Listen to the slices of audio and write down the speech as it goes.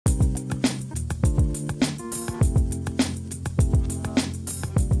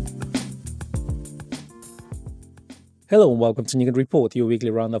Hello and welcome to Nikon Report, your weekly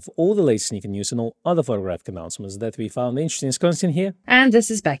roundup of all the latest Nikon news and all other photographic announcements that we found interesting. It's Konstantin here. And this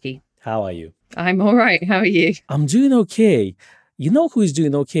is Becky. How are you? I'm all right. How are you? I'm doing okay. You know who is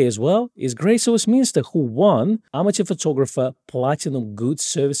doing okay as well? Is Grace Westminster, who won Amateur Photographer Platinum Good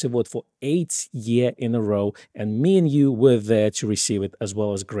Service Award for 8th year in a row. And me and you were there to receive it, as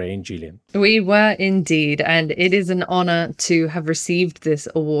well as Gray and Gillian. We were indeed. And it is an honor to have received this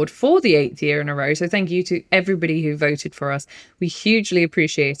award for the 8th year in a row. So thank you to everybody who voted for us. We hugely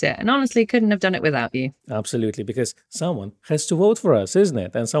appreciate it. And honestly, couldn't have done it without you. Absolutely, because someone has to vote for us, isn't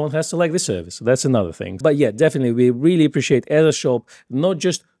it? And someone has to like the service. So that's another thing. But yeah, definitely, we really appreciate as a shop, not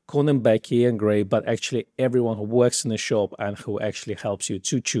just Kon and Becky and Gray, but actually everyone who works in the shop and who actually helps you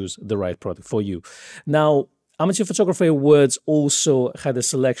to choose the right product for you. Now, Amateur Photography Awards also had a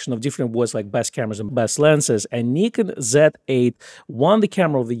selection of different awards like Best Cameras and Best Lenses, and Nikon Z8 won the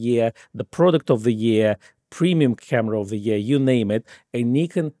Camera of the Year, the Product of the Year, Premium Camera of the Year, you name it, and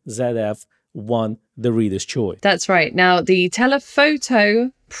Nikon Zf won the Reader's Choice. That's right. Now, the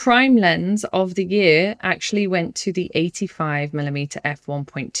telephoto prime lens of the year actually went to the 85mm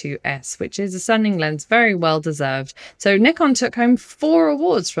f1.2s, which is a stunning lens, very well deserved. So Nikon took home 4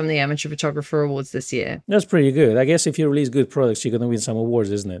 awards from the Amateur Photographer Awards this year. That's pretty good. I guess if you release good products, you're going to win some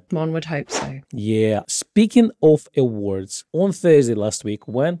awards, isn't it? One would hope so. Yeah. Speaking of awards, on Thursday last week,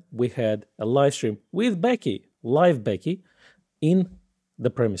 when we had a live stream with Becky, live Becky, in the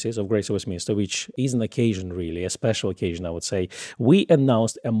premises of Grace Westminster, which is an occasion, really, a special occasion, I would say, we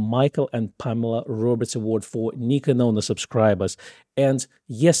announced a Michael and Pamela Roberts Award for Nikon owner subscribers. And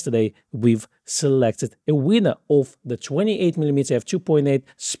yesterday, we've selected a winner of the 28mm f2.8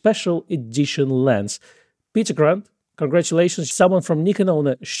 special edition lens. Peter Grant, congratulations. Someone from Nikon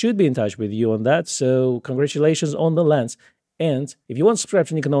owner should be in touch with you on that. So congratulations on the lens. And if you want to subscribe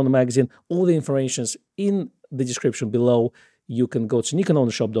to Nikon owner magazine, all the information is in the description below. You can go to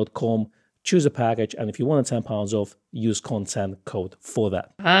nikonownershop.com, choose a package, and if you want £10 off, use content code for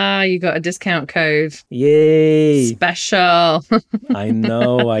that. Ah, you got a discount code. Yay! Special. I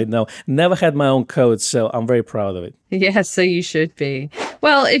know. Never had my own code, so I'm very proud of it. Yes, so you should be.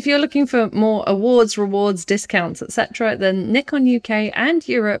 Well, if you're looking for more awards, rewards, discounts, etc., then Nikon UK and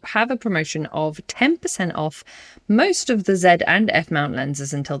Europe have a promotion of 10% off most of the Z and F mount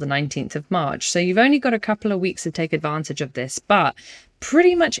lenses until the 19th of March. So you've only got a couple of weeks to take advantage of this, but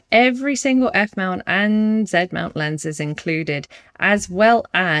pretty much every single F mount and Z mount lens is included, as well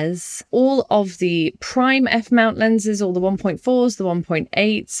as all of the prime F mount lenses, all the 1.4s, the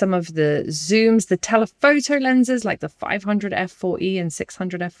 1.8, some of the zooms, the telephoto lenses like the 500 f4e and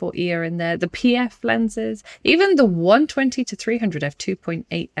 600 f4e are in there, the PF lenses, even the 120 to 300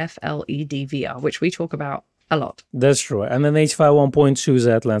 f2.8 FLE DVR, which we talk about a lot. That's true. And then 85 1.2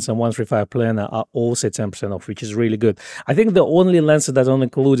 Z lens and 135 planar are also 10% off, which is really good. I think the only lens that don't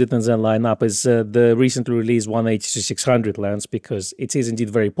include it in the lineup is the recently released 180-600 lens, because it is indeed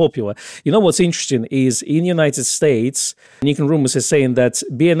very popular. You know what's interesting is in the United States, Nikon Rumours is saying that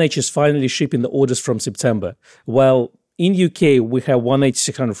B&H is finally shipping the orders from September. Well, in UK, we have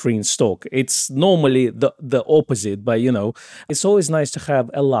 180-600 free in stock. It's normally the opposite, but you know, it's always nice to have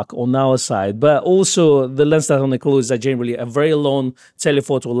a luck on our side. But also, the lens that only includes are generally a very long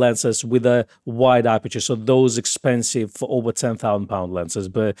telephoto lenses with a wide aperture. So those expensive for over £10,000 lenses.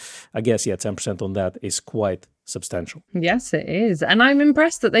 But I guess, yeah, 10% on that is quite substantial. Yes, it is. And I'm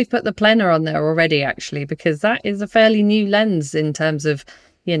impressed that they've put the planar on there already, actually, because that is a fairly new lens in terms of,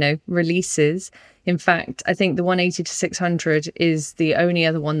 you know, releases. In fact, I think the 180-600 is the only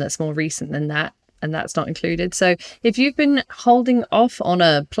other one that's more recent than that, and that's not included. So if you've been holding off on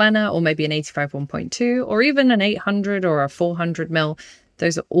a planar or maybe an 85 1.2 or even an 800 or a 400mm,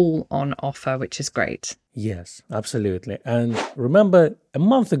 those are all on offer, which is great. Yes, absolutely. And remember, a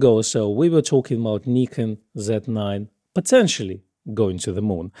month ago or so, we were talking about Nikon Z9 potentially going to the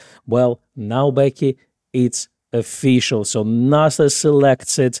moon. Well, now, Becky, it's official. So NASA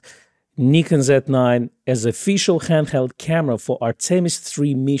selected Nikon Z9 as official handheld camera for Artemis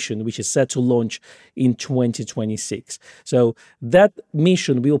 3 mission, which is set to launch in 2026. So that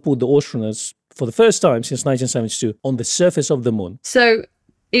mission will put the astronauts for the first time since 1972 on the surface of the moon. So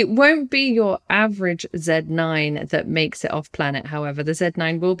it won't be your average Z9 that makes it off planet. However, the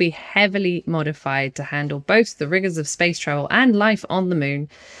Z9 will be heavily modified to handle both the rigors of space travel and life on the moon.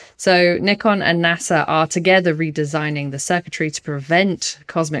 So Nikon and NASA are together redesigning the circuitry to prevent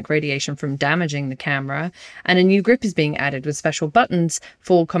cosmic radiation from damaging the camera. And a new grip is being added with special buttons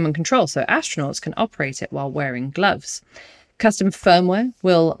for command control, so astronauts can operate it while wearing gloves. Custom firmware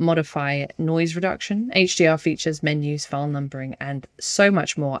will modify noise reduction, HDR features, menus, file numbering, and so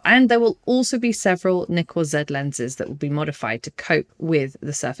much more. And there will also be several Nikon Z lenses that will be modified to cope with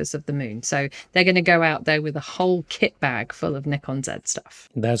the surface of the moon. So they're going to go out there with a whole kit bag full of Nikon Z stuff.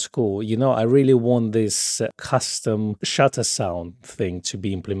 That's cool. You know, I really want this custom shutter sound thing to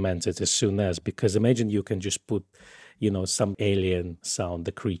be implemented as soon as, because imagine you can just put, you know, some alien sound,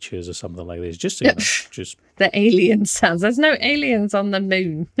 the creatures or something like this. Just, you know, just the alien sounds. There's no aliens on the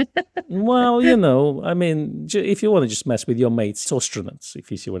moon. Well, you know, I mean, if you want to just mess with your mates, astronauts, if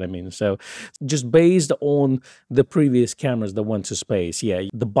you see what I mean. So just based on the previous cameras that went to space, yeah,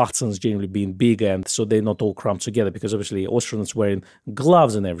 the buttons generally being bigger, and so they're not all cramped together, because obviously astronauts wearing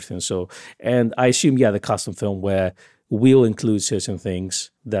gloves and everything. So, and I assume, yeah, the custom firmware will include certain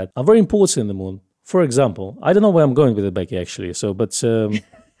things that are very important in the moon. For example, I don't know where I'm going with it, Becky, actually. So, but do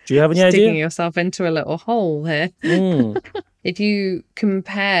you have any idea? Digging yourself into a little hole here. If you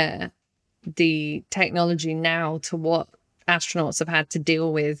compare the technology now to what astronauts have had to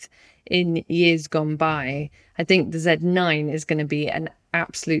deal with in years gone by, I think the Z9 is going to be an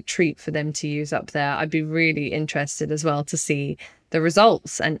absolute treat for them to use up there. I'd be really interested as well to see the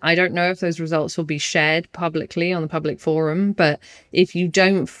results. And I don't know if those results will be shared publicly on the public forum, but if you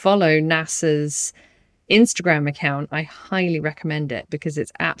don't follow NASA's Instagram account, I highly recommend it, because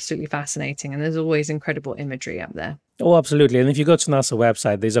it's absolutely fascinating and there's always incredible imagery up there. Oh, absolutely. And if you go to NASA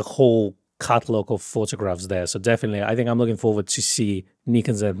website, there's a whole catalog of photographs there. So definitely, I think I'm looking forward to see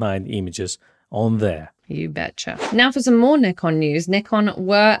Nikon Z9 images on there. You betcha. Now for some more Nikon news. Nikon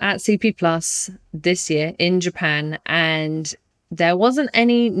were at CP Plus this year in Japan, and there wasn't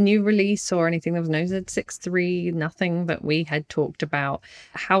any new release or anything. There was no Z6 III, nothing that we had talked about.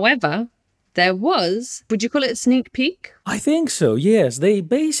 However, there was, would you call it a sneak peek? I think so, yes. They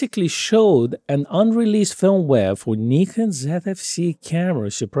basically showed an unreleased firmware for Nikon ZFC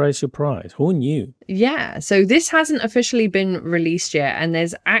camera. Surprise, surprise. Who knew? Yeah, so this hasn't officially been released yet, and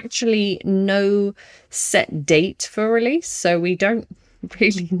there's actually no set date for release, so we don't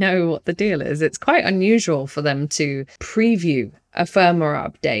really know what the deal is. It's quite unusual for them to preview a firmware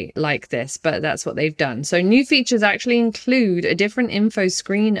update like this, but that's what they've done. So new features actually include a different info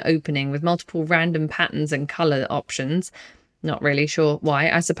screen opening with multiple random patterns and color options. Not really sure why.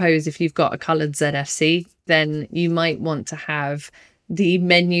 I suppose if you've got a colored ZFC, then you might want to have the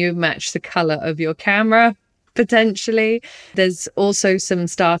menu match the color of your camera, potentially. There's also some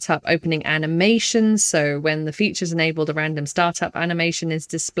startup opening animations. So when the feature's enabled, a random startup animation is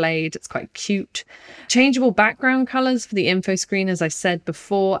displayed. It's quite cute. Changeable background colors for the info screen, as I said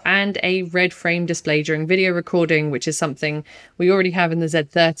before, and a red frame display during video recording, which is something we already have in the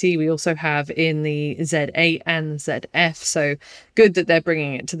Z30. We also have in the Z8 and the Zf. So good that they're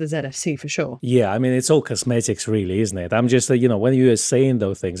bringing it to the ZFC for sure. Yeah, I mean, it's all cosmetics really, isn't it? I'm just, you know, when you were saying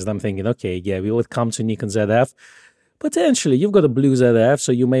those things, and I'm thinking, okay, yeah, we would come to Nikon Zf. Potentially, you've got a blue ZF,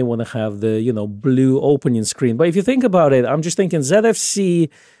 so you may want to have the, you know, blue opening screen. But if you think about it, I'm just thinking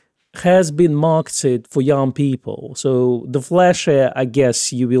ZFC has been marketed for young people. So the flasher, I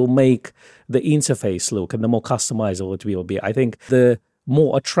guess, you will make the interface look, and the more customizable it will be. I think the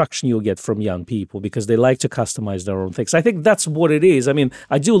more attraction you'll get from young people, because they like to customize their own things. I think that's what it is. I mean,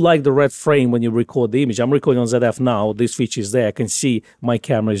 I do like the red frame when you record the image. I'm recording on ZF now. This feature is there. I can see my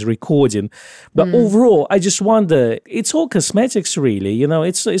camera is recording. But overall, I just wonder, it's all cosmetics really. You know,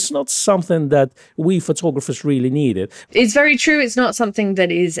 it's not something that we photographers really needed. It's very true. It's not something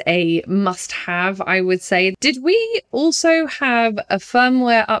that is a must-have, I would say. Did we also have a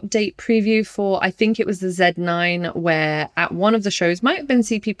firmware update preview for, I think it was the Z9, where at one of the shows, might have been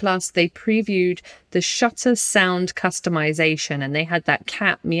CP Plus, they previewed the shutter sound customization, and they had that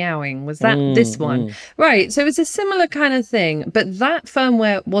cat meowing. Was that this one? Right, so it's a similar kind of thing, but that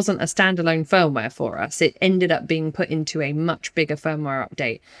firmware wasn't a standalone firmware for us. It ended up being put into a much bigger firmware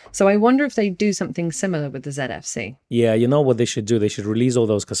update. So I wonder if they do something similar with the ZFC. Yeah, you know what they should do? They should release all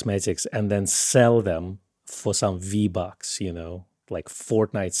those cosmetics and then sell them for some V-Bucks, you know, like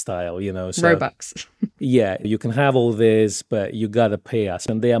Fortnite style, you know. So, Robux. Yeah, you can have all this, but you gotta pay us.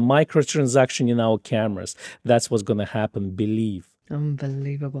 And they are microtransaction in our cameras. That's what's gonna happen, believe.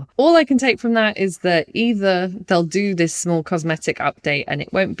 Unbelievable. All I can take from that is that either they'll do this small cosmetic update and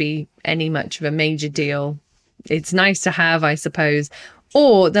it won't be any much of a major deal. It's nice to have, I suppose.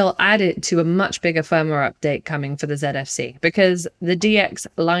 Or they'll add it to a much bigger firmware update coming for the ZFC, because the DX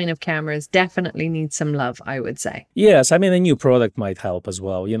line of cameras definitely needs some love, I would say. Yes, I mean, a new product might help as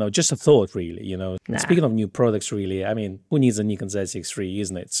well. You know, just a thought, really, you know. Nah. Speaking of new products, really, I mean, who needs a Nikon Z6 III,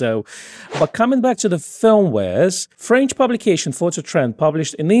 isn't it? So, but coming back to the firmwares, French publication Phototrend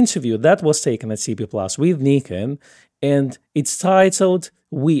published an interview that was taken at CP Plus with Nikon, and it's titled,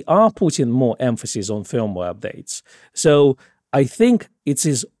 "We are putting more emphasis on firmware updates." So I think it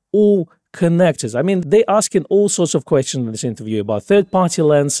is all connected. I mean, they're asking all sorts of questions in this interview about third-party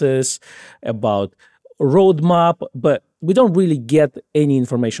lenses, about roadmap, but we don't really get any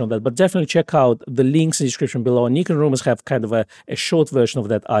information on that. But definitely check out the links in the description below. Nikon Rumours have kind of a short version of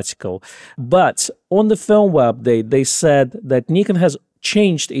that article. But on the firmware update, they said that Nikon has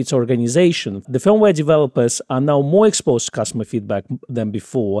changed its organization. The firmware developers are now more exposed to customer feedback than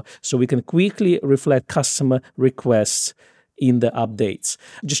before, so we can quickly reflect customer requests in the updates.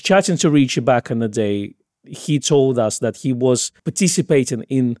 Just chatting to Richie back in the day, he told us that he was participating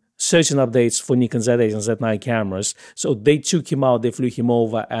in certain updates for Nikon Z8 and Z9 cameras. So they took him out, they flew him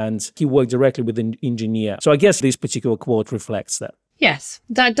over, and he worked directly with the engineer. So I guess this particular quote reflects that. Yes,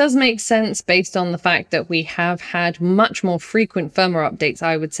 that does make sense based on the fact that we have had much more frequent firmware updates,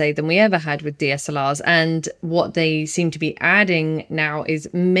 I would say, than we ever had with DSLRs. And what they seem to be adding now is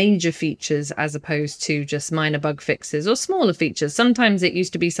major features as opposed to just minor bug fixes or smaller features. Sometimes it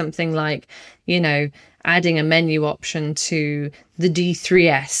used to be something like, you know, adding a menu option to the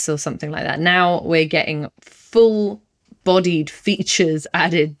D3S or something like that. Now we're getting full-bodied features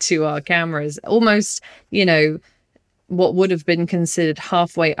added to our cameras, almost, you know, what would have been considered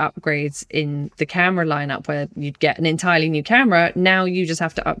halfway upgrades in the camera lineup, where you'd get an entirely new camera. Now you just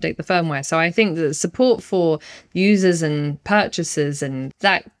have to update the firmware. So I think the support for users and purchasers and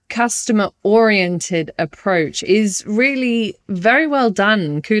that customer-oriented approach is really very well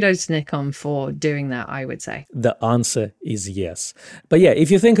done. Kudos to Nikon for doing that, I would say. The answer is yes. But yeah,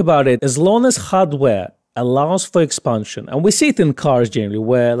 if you think about it, as long as hardware allows for expansion, and we see it in cars generally,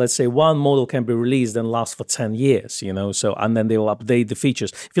 where let's say one model can be released and last for 10 years, you know, so, and then they will update the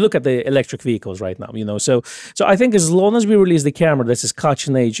features. If you look at the electric vehicles right now, you know, so I think as long as we release the camera that is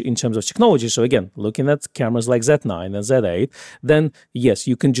cutting edge in terms of technology, so again, looking at cameras like Z9 and Z8, then yes,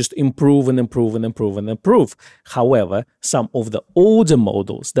 you can just improve and improve and improve and improve. However, some of the older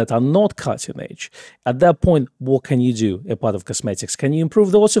models that are not cutting edge, at that point, what can you do a part of cosmetics? Can you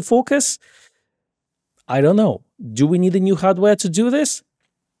improve the autofocus? I don't know. Do we need a new hardware to do this?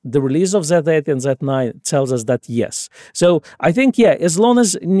 The release of Z8 and Z9 tells us that yes. So I think, yeah, as long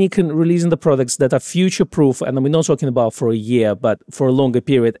as Nikon releasing the products that are future-proof, and we're not talking about for a year, but for a longer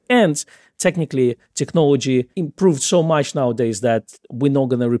period, and technically technology improved so much nowadays that we're not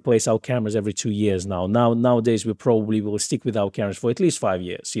going to replace our cameras every 2 years now. Nowadays, we probably will stick with our cameras for at least 5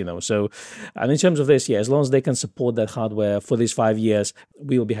 years, you know. So, and in terms of this, yeah, as long as they can support that hardware for these 5 years,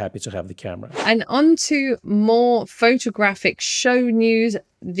 we will be happy to have the camera. And on to more photographic show news.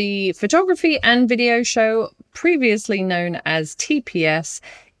 The photography and video show, previously known as TPS,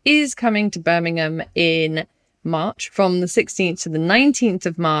 is coming to Birmingham in March, from the 16th to the 19th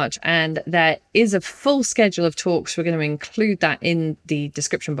of March, and there is a full schedule of talks. We're going to include that in the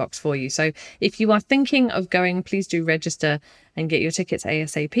description box for you. So if you are thinking of going, please do register and get your tickets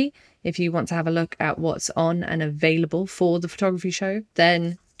ASAP. If you want to have a look at what's on and available for the photography show,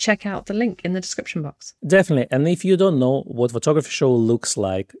 then check out the link in the description box. Definitely. And if you don't know what photography show looks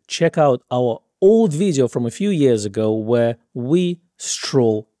like, check out our old video from a few years ago where we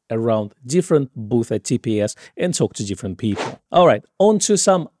stroll around different booths at TPS and talk to different people. All right, on to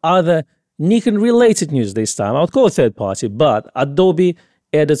some other Nikon-related news this time. I would call it third party, but Adobe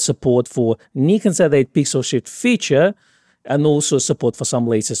added support for Nikon Z8 pixel shift feature and also support for some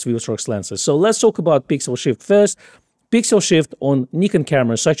latest Viltrox lenses. So let's talk about pixel shift first. Pixel shift on Nikon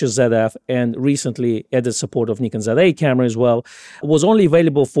cameras such as Zf and recently added support of Nikon Z8 camera as well was only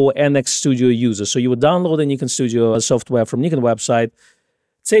available for NX Studio users. So you would download the Nikon Studio software from Nikon website,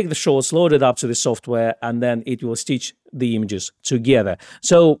 take the shots, load it up to the software, and then it will stitch the images together.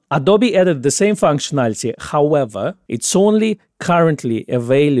 So Adobe added the same functionality. However, it's only currently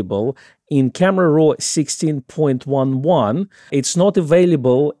available in Camera Raw 16.11. It's not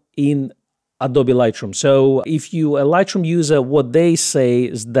available in Adobe Lightroom. So if you are a Lightroom user, what they say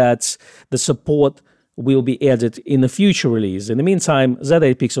is that the support will be added in a future release. In the meantime,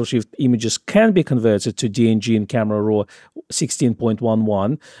 Z8 pixel shift images can be converted to DNG in Camera Raw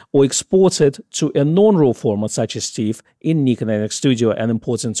 16.11 or exported to a non-RAW format such as TIFF in Nikon NX Studio and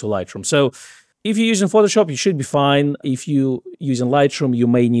imported to Lightroom. So if you're using Photoshop, you should be fine. If you're using Lightroom, you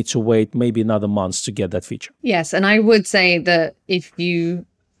may need to wait maybe another month to get that feature. Yes, and I would say that if you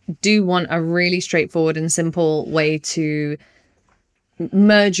do want a really straightforward and simple way to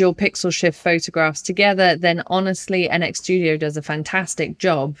merge your pixel shift photographs together, then honestly, NX Studio does a fantastic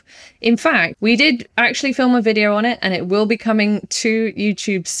job. In fact, we did actually film a video on it, and it will be coming to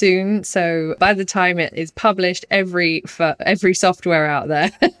YouTube soon. So by the time it is published, every software out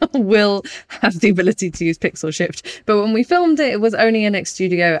there will have the ability to use pixel shift. But when we filmed it, it was only NX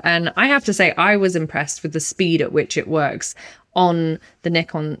Studio, and I have to say I was impressed with the speed at which it works on the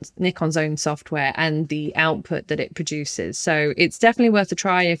Nikon Zone software and the output that it produces. So it's definitely worth a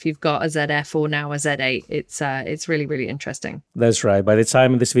try if you've got a ZF or now a Z8. It's really, really interesting. That's right. By the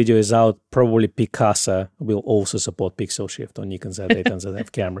time this video is out, probably Picasa will also support pixel shift on Nikon Z8 and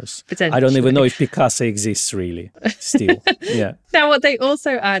ZF cameras. I don't even know if Picasa exists really still. Yeah. Now, what they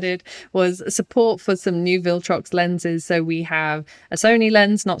also added was support for some new Viltrox lenses. So we have a Sony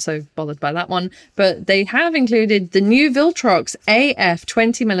lens, not so bothered by that one, but they have included the new Viltrox AF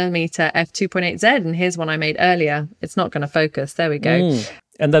 20mm f2.8Z, and here's one I made earlier. It's not going to focus. There we go.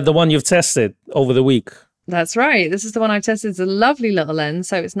 And that's the one you've tested over the week. That's right. This is the one I've tested. It's a lovely little lens,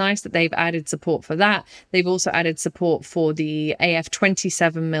 so it's nice that they've added support for that. They've also added support for the AF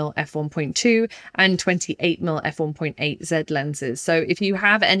 27mm f1.2 and 28mm f1.8 Z lenses. So if you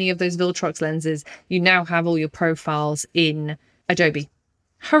have any of those Viltrox lenses, you now have all your profiles in Adobe.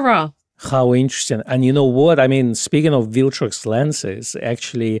 Hurrah! How interesting. And you know what? I mean, speaking of Viltrox lenses,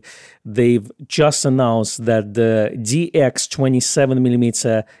 actually, they've just announced that the DX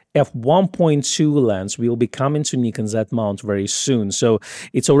 27mm f1.2 lens will be coming to Nikon Z mount very soon. So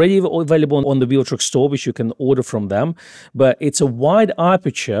it's already available on the Viltrox store, which you can order from them. But it's a wide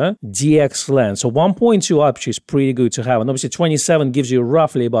aperture DX lens. So 1.2 aperture is pretty good to have. And obviously 27 gives you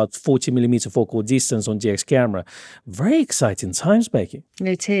roughly about 40mm focal distance on DX camera. Very exciting times, Becky.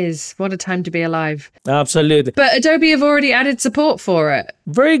 It is. What a time to be alive. Absolutely. But Adobe have already added support for it.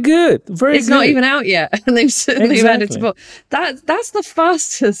 Very good. Very good. It's not even out yet, and they've added support. That's the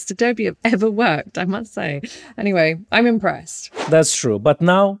fastest Adobe have ever worked, I must say. Anyway, I'm impressed. That's true. But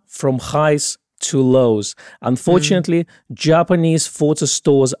now, from highs to lows. Unfortunately, Japanese photo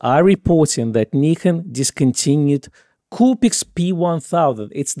stores are reporting that Nikon discontinued Coolpix P1000.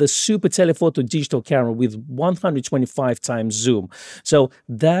 It's the super telephoto digital camera with 125 times zoom. So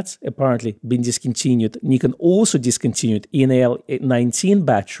that's apparently been discontinued. Nikon also discontinued NAL19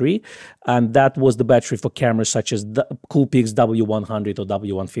 battery, and that was the battery for cameras such as the Coolpix W100 or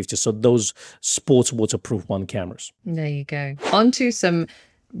W150. So those sports waterproof one cameras. There you go. On to some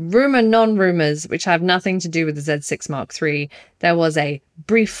non-rumors, which have nothing to do with the Z6 Mark III. There was a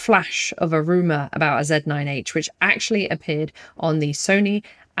brief flash of a rumor about a Z9H, which actually appeared on the Sony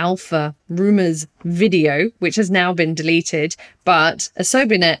Alpha rumors video, which has now been deleted. But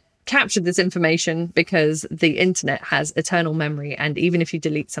Asobinet captured this information because the internet has eternal memory, and even if you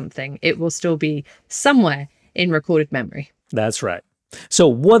delete something, it will still be somewhere in recorded memory. That's right. So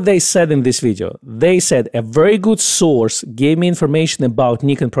what they said in this video, they said a very good source gave me information about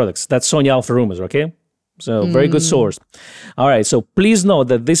Nikon products. That's Sony Alpha rumors, okay? So very good source. All right, so please note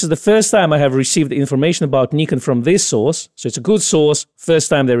that this is the first time I have received information about Nikon from this source. So it's a good source. First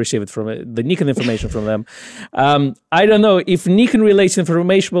time they receive it from the Nikon information from them. I don't know if Nikon related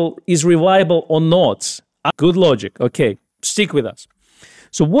information is reliable or not. Good logic. Okay, stick with us.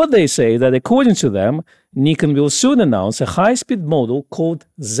 So what they say that according to them, Nikon will soon announce a high-speed model called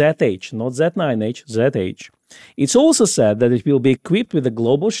ZH, not Z9H, ZH. It's also said that it will be equipped with a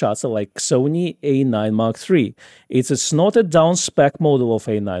global shutter like Sony A9 Mark III. It's not a down-spec model of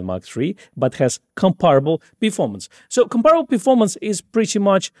A9 Mark III, but has comparable performance. So comparable performance is pretty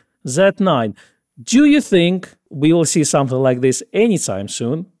much Z9. Do you think we will see something like this anytime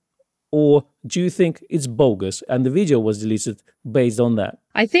soon? Or do you think it's bogus and the video was deleted based on that?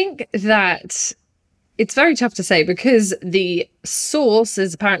 I think that it's very tough to say because the source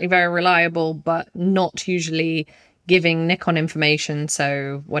is apparently very reliable, but not usually giving Nikon information.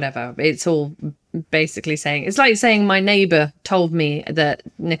 So whatever, it's all basically saying, it's like saying my neighbor told me that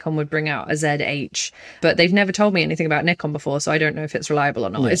Nikon would bring out a ZH, but they've never told me anything about Nikon before, so I don't know if it's reliable or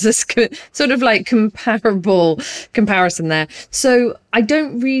not. Yeah. It's this sort of like comparable comparison there. So I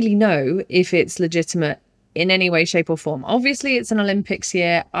don't really know if it's legitimate in any way, shape or form. Obviously, it's an Olympics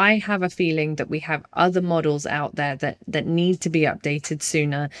year. I have a feeling that we have other models out there that need to be updated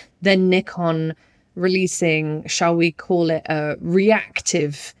sooner than Nikon releasing, shall we call it, a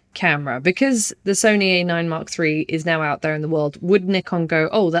reactive camera. Because the Sony A9 Mark III is now out there in the world, would Nikon go,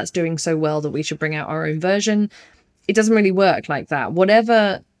 oh, that's doing so well that we should bring out our own version? It doesn't really work like that.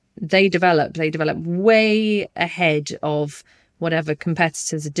 Whatever they develop way ahead of whatever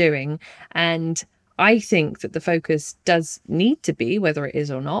competitors are doing. And I think that the focus does need to be, whether it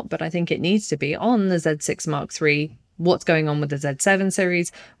is or not, but I think it needs to be on the Z6 Mark III what's going on with the Z7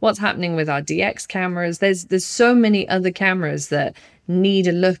 series, what's happening with our DX cameras. There's so many other cameras that need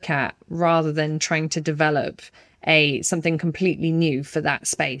a look at rather than trying to develop something completely new for that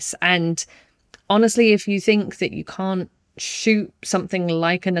space. And honestly, if you think that you can't shoot something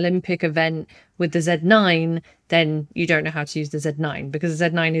like an Olympic event with the Z9, then you don't know how to use the Z9, because the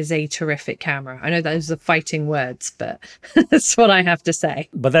Z9 is a terrific camera. I know those are fighting words, but that's what I have to say.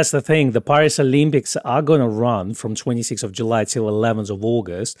 But that's the thing. The Paris Olympics are going to run from 26th of July till 11th of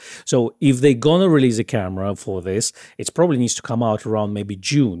August. So if they're going to release a camera for this, it probably needs to come out around maybe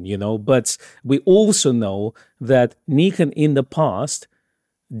June, you know. But we also know that Nikon in the past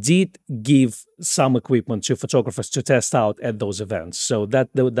did give some equipment to photographers to test out at those events. So that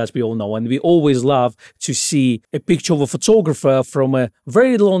we all know. And we always love to see a picture of a photographer from a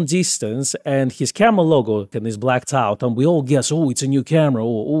very long distance and his camera logo is blacked out, and we all guess, oh, it's a new camera,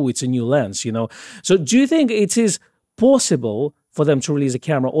 or oh, it's a new lens, you know. So do you think it is possible for them to release a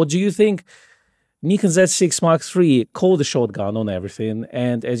camera, or do you think Nikon Z6 Mark III called the shotgun on everything,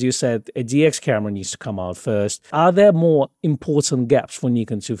 and as you said, a DX camera needs to come out first? Are there more important gaps for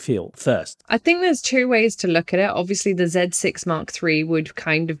Nikon to fill first? I think there's two ways to look at it. Obviously, the Z6 Mark III would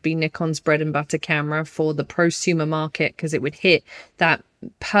kind of be Nikon's bread and butter camera for the prosumer market, because it would hit that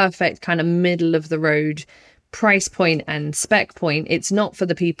perfect kind of middle of the road price point and spec point. It's not for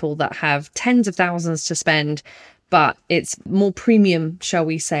the people that have tens of thousands to spend, but it's more premium, shall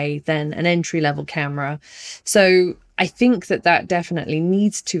we say, than an entry-level camera. So I think that definitely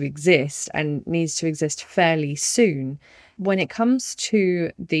needs to exist, and needs to exist fairly soon. When it comes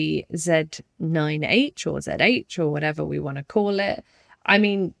to the Z9H or Z8 or whatever we want to call it, I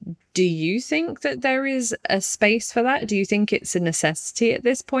mean, do you think that there is a space for that? Do you think it's a necessity at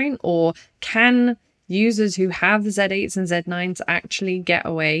this point? Or can users who have the Z8s and Z9s actually get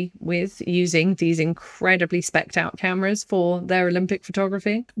away with using these incredibly specced out cameras for their Olympic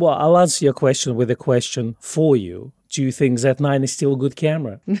photography? Well, I'll answer your question with a question for you. Do you think Z9 is still a good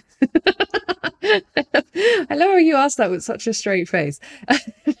camera? I love how you asked that with such a straight face.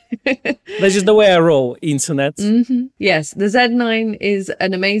 That's just the way I roll, internet. Yes, the Z9 is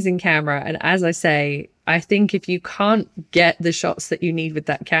an amazing camera. And as I say, I think if you can't get the shots that you need with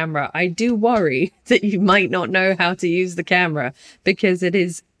that camera, I do worry that you might not know how to use the camera, because it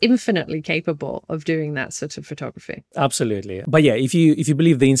is infinitely capable of doing that sort of photography. Absolutely. But yeah, if you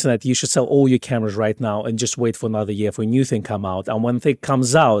believe the internet, you should sell all your cameras right now and just wait for another year for a new thing come out. And when thing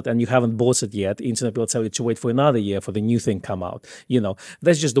comes out and you haven't bought it yet, internet will tell you to wait for another year for the new thing come out. You know,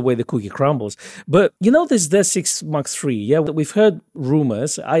 that's just the way the cookie crumbles. But you know, this Z6 Mark III, yeah, we've heard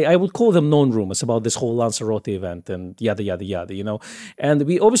rumors. I would call them non-rumors about this whole Lanzarote event and yada, yada, yada, you know. And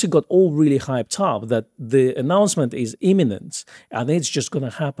we obviously got all really hyped up that the announcement is imminent and it's just going to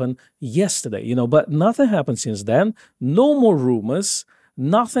happen yesterday, you know, but nothing happened since then. No more rumors,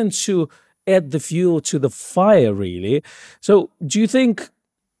 nothing to add the fuel to the fire, really. So do you think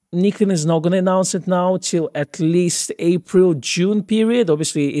Nikon is not going to announce it now till at least April, June period?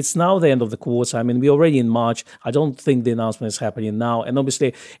 Obviously, it's now the end of the quarter. I mean, we're already in March. I don't think the announcement is happening now. And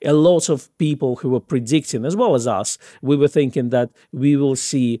obviously, a lot of people who were predicting, as well as us, we were thinking that we will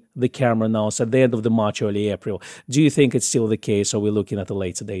see the camera announced at the end of the March, early April. Do you think it's still the case, or we're looking at a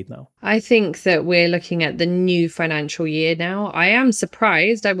later date now? I think that we're looking at the new financial year now. I am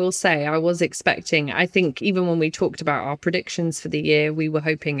surprised, I will say. I was expecting, I think even when we talked about our predictions for the year, we were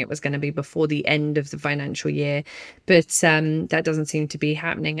hoping it was going to be before the end of the financial year, but that doesn't seem to be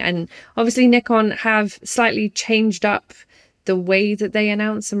happening. And obviously Nikon have slightly changed up the way that they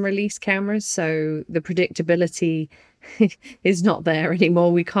announce and release cameras, so the predictability is not there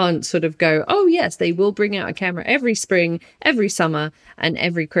anymore. We can't sort of go, oh yes, they will bring out a camera every spring, every summer, and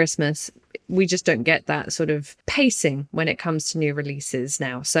every Christmas. We just don't get that sort of pacing when it comes to new releases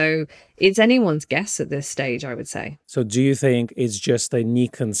now. So it's anyone's guess at this stage, I would say. So do you think it's just a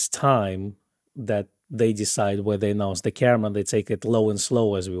Nikon's time that they decide where they announce the camera, they take it low and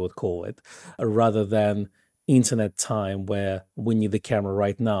slow, as we would call it, rather than internet time where we need the camera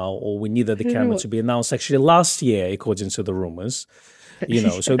right now, or we needed the camera to be announced actually last year, according to the rumors? You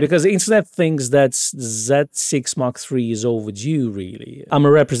know, so because the internet thinks that Z6 Mark III is overdue, really. I'm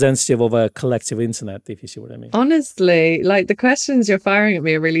a representative of a collective internet, if you see what I mean. Honestly, like, the questions you're firing at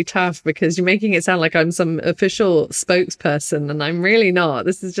me are really tough, because you're making it sound like I'm some official spokesperson, and I'm really not.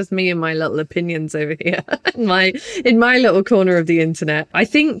 This is just me and my little opinions over here in my little corner of the internet. I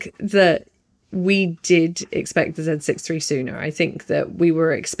think that we did expect the Z6 III sooner. I think that we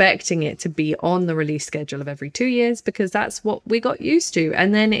were expecting it to be on the release schedule of every 2 years, because that's what we got used to,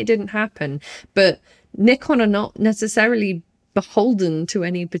 and then it didn't happen. But Nikon are not necessarily beholden to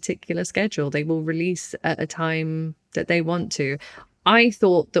any particular schedule. They will release at a time that they want to. I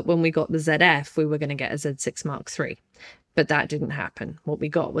thought that when we got the ZF, we were going to get a Z6 Mark III, but that didn't happen. What we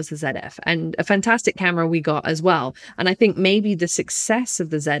got was the ZF, and a fantastic camera we got as well. And I think maybe the success of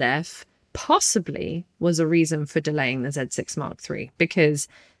the ZF possibly was a reason for delaying the Z6 Mark III, because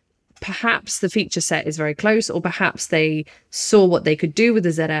perhaps the feature set is very close, or perhaps they saw what they could do with the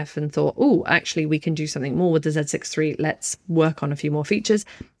ZF and thought, oh, actually, we can do something more with the Z6 III. Let's work on a few more features.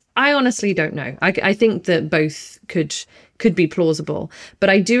 I honestly don't know. I think that both could be plausible. But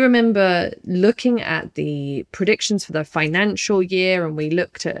I do remember looking at the predictions for the financial year, and we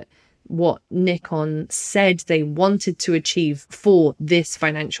looked at what Nikon said they wanted to achieve for this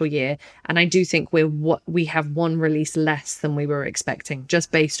financial year. And I do think we have one release less than we were expecting,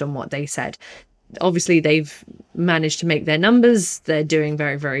 just based on what they said. Obviously, they've managed to make their numbers. They're doing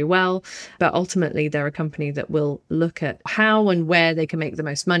very, very well. But ultimately, they're a company that will look at how and where they can make the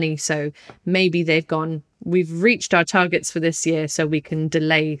most money. So maybe they've gone, we've reached our targets for this year, so we can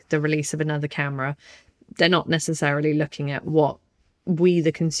delay the release of another camera. They're not necessarily looking at what we,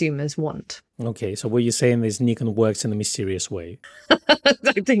 the consumers, want. Okay, so what you're saying is Nikon works in a mysterious way.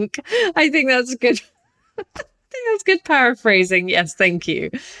 I think that's good. That's good paraphrasing. Yes, thank you.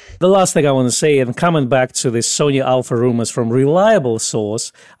 The last thing I want to say, and coming back to the Sony Alpha rumors from reliable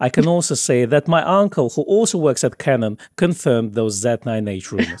source, I can also say that my uncle, who also works at Canon, confirmed those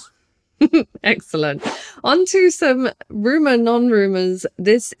Z9H rumors. Excellent. On to some rumor, non-rumors.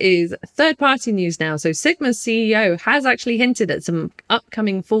 This is third-party news now. So Sigma's CEO has actually hinted at some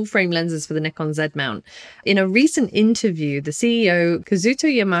upcoming full-frame lenses for the Nikon Z mount. In a recent interview, the CEO,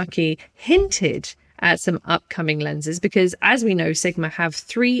 Kazuto Yamaki, hinted at some upcoming lenses, because as we know, Sigma have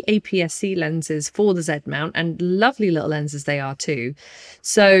 3 APS-C lenses for the Z mount, and lovely little lenses they are too.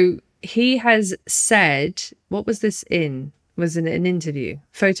 So he has said, what was this in? Was in an interview,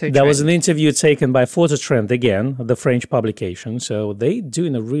 Phototrend. That was an interview taken by Phototrend, again, the French publication. So they're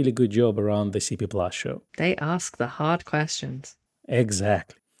doing a really good job around the CP Plus show. They ask the hard questions.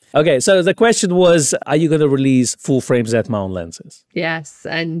 Exactly. Okay, so the question was, are you going to release full-frame Z-mount lenses? Yes,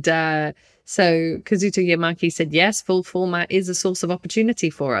 and so Kazuto Yamaki said, yes, full format is a source of opportunity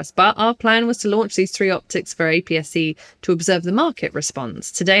for us, but our plan was to launch these 3 optics for APS-C to observe the market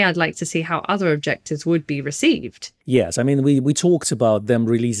response. Today, I'd like to see how other objectives would be received. Yes, I mean, we talked about them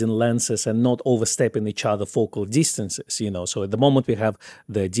releasing lenses and not overstepping each other focal distances, you know. So at the moment, we have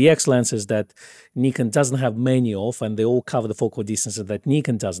the DX lenses that Nikon doesn't have many of, and they all cover the focal distances that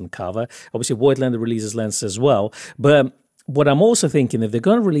Nikon doesn't cover. Obviously, Voigtlander releases lenses as well, but what I'm also thinking, if they're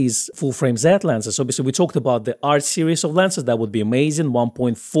going to release full-frame Z lenses, obviously we talked about the Art series of lenses, that would be amazing,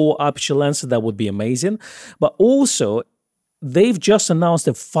 1.4 aperture lenses, that would be amazing. But also, they've just announced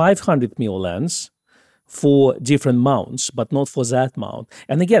a 500mm lens for different mounts, but not for Z mount.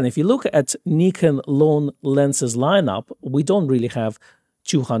 And again, if you look at Nikon long lenses lineup, we don't really have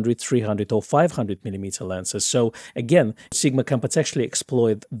 200, 300 or 500mm lenses. So again, Sigma can potentially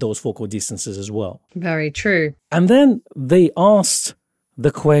exploit those focal distances as well. Very true. And then they asked the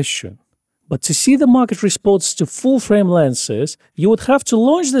question, but to see the market response to full-frame lenses, you would have to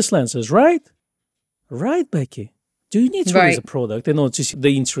launch these lenses, right? Right, Becky? Do you need to release a product in order to see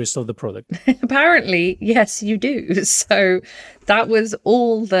the interest of the product? Apparently, yes, you do. So that was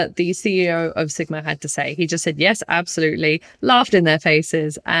all that the CEO of Sigma had to say. He just said, yes, absolutely, laughed in their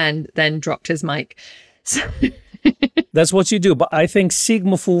faces, and then dropped his mic. So that's what you do. But I think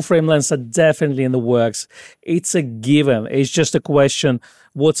Sigma full-frame lenses are definitely in the works. It's a given. It's just a question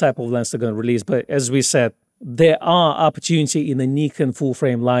what type of lens they're going to release. But as we said, there are opportunity in the Nikon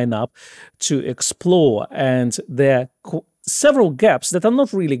full-frame lineup to explore, and there are several gaps that are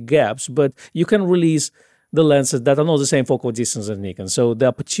not really gaps, but you can release the lenses that are not the same focal distance as Nikon. So the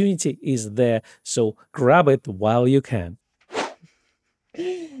opportunity is there, so grab it while you can.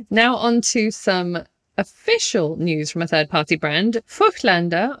 Now on to some official news from a third-party brand.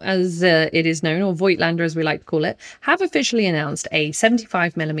 Voigtlander, as it is known, or Voigtlander as we like to call it, have officially announced a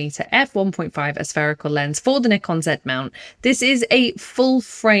 75mm f1.5 aspherical lens for the Nikon Z mount. This is a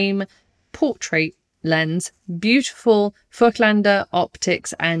full-frame portrait lens, beautiful Voigtlander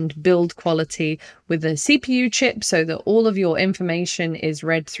optics and build quality with a CPU chip so that all of your information is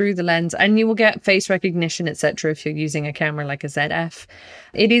read through the lens, and you will get face recognition, etc. if you're using a camera like a ZF.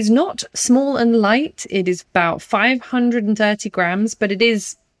 It is not small and light. It is about 530 grams, but it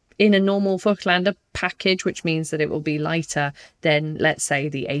is in a normal Voigtlander package, which means that it will be lighter than, let's say,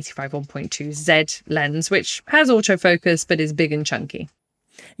 the 85 1.2 Z lens, which has autofocus but is big and chunky.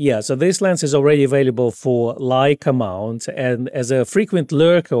 Yeah, so this lens is already available for Leica mount, and as a frequent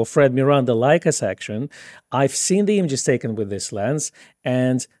lurker of Fred Miranda Leica section, I've seen the images taken with this lens,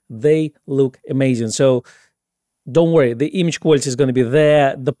 and they look amazing. So Don't worry, the image quality is going to be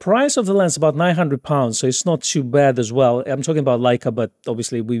there. The price of the lens is about £900, so it's not too bad as well. I'm talking about Leica, but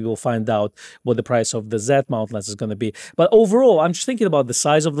obviously we will find out what the price of the Z mount lens is going to be. But overall, I'm just thinking about the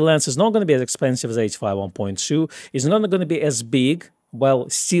size of the lens. It's not going to be as expensive as 85 1.2. It's not going to be as big, while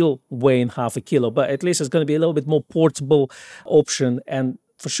still weighing half a kilo, but at least it's going to be a little bit more portable option, and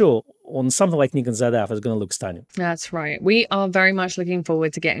for sure, on something like Nikon Zf, it's going to look stunning. That's right. We are very much looking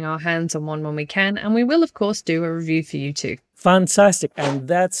forward to getting our hands on one when we can, and we will, of course, do a review for you too. Fantastic. And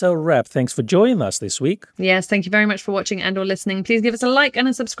that's a wrap. Thanks for joining us this week. Yes, thank you very much for watching and or listening. Please give us a like and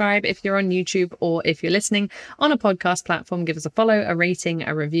a subscribe if you're on YouTube, or if you're listening on a podcast platform, give us a follow, a rating,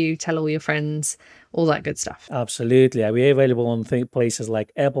 a review, tell all your friends, all that good stuff. Absolutely. We're available on places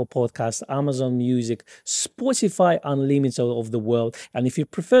like Apple Podcasts, Amazon Music, Spotify Unlimited of the world. And if you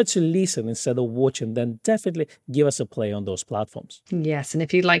prefer to listen instead of watching, then definitely give us a play on those platforms. Yes, and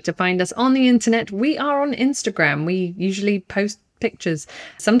if you'd like to find us on the internet, we are on Instagram. We usually post pictures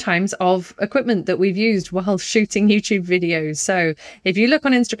sometimes of equipment that we've used while shooting YouTube videos. So if you look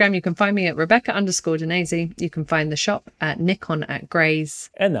on Instagram, you can find me at Rebecca_Danese. You can find the shop at Nikon at Grays.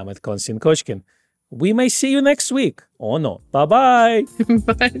 And I'm at Konstantin Kochkin. We may see you next week or not. Bye-bye.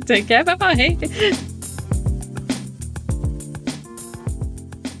 Bye. Take care. Bye-bye.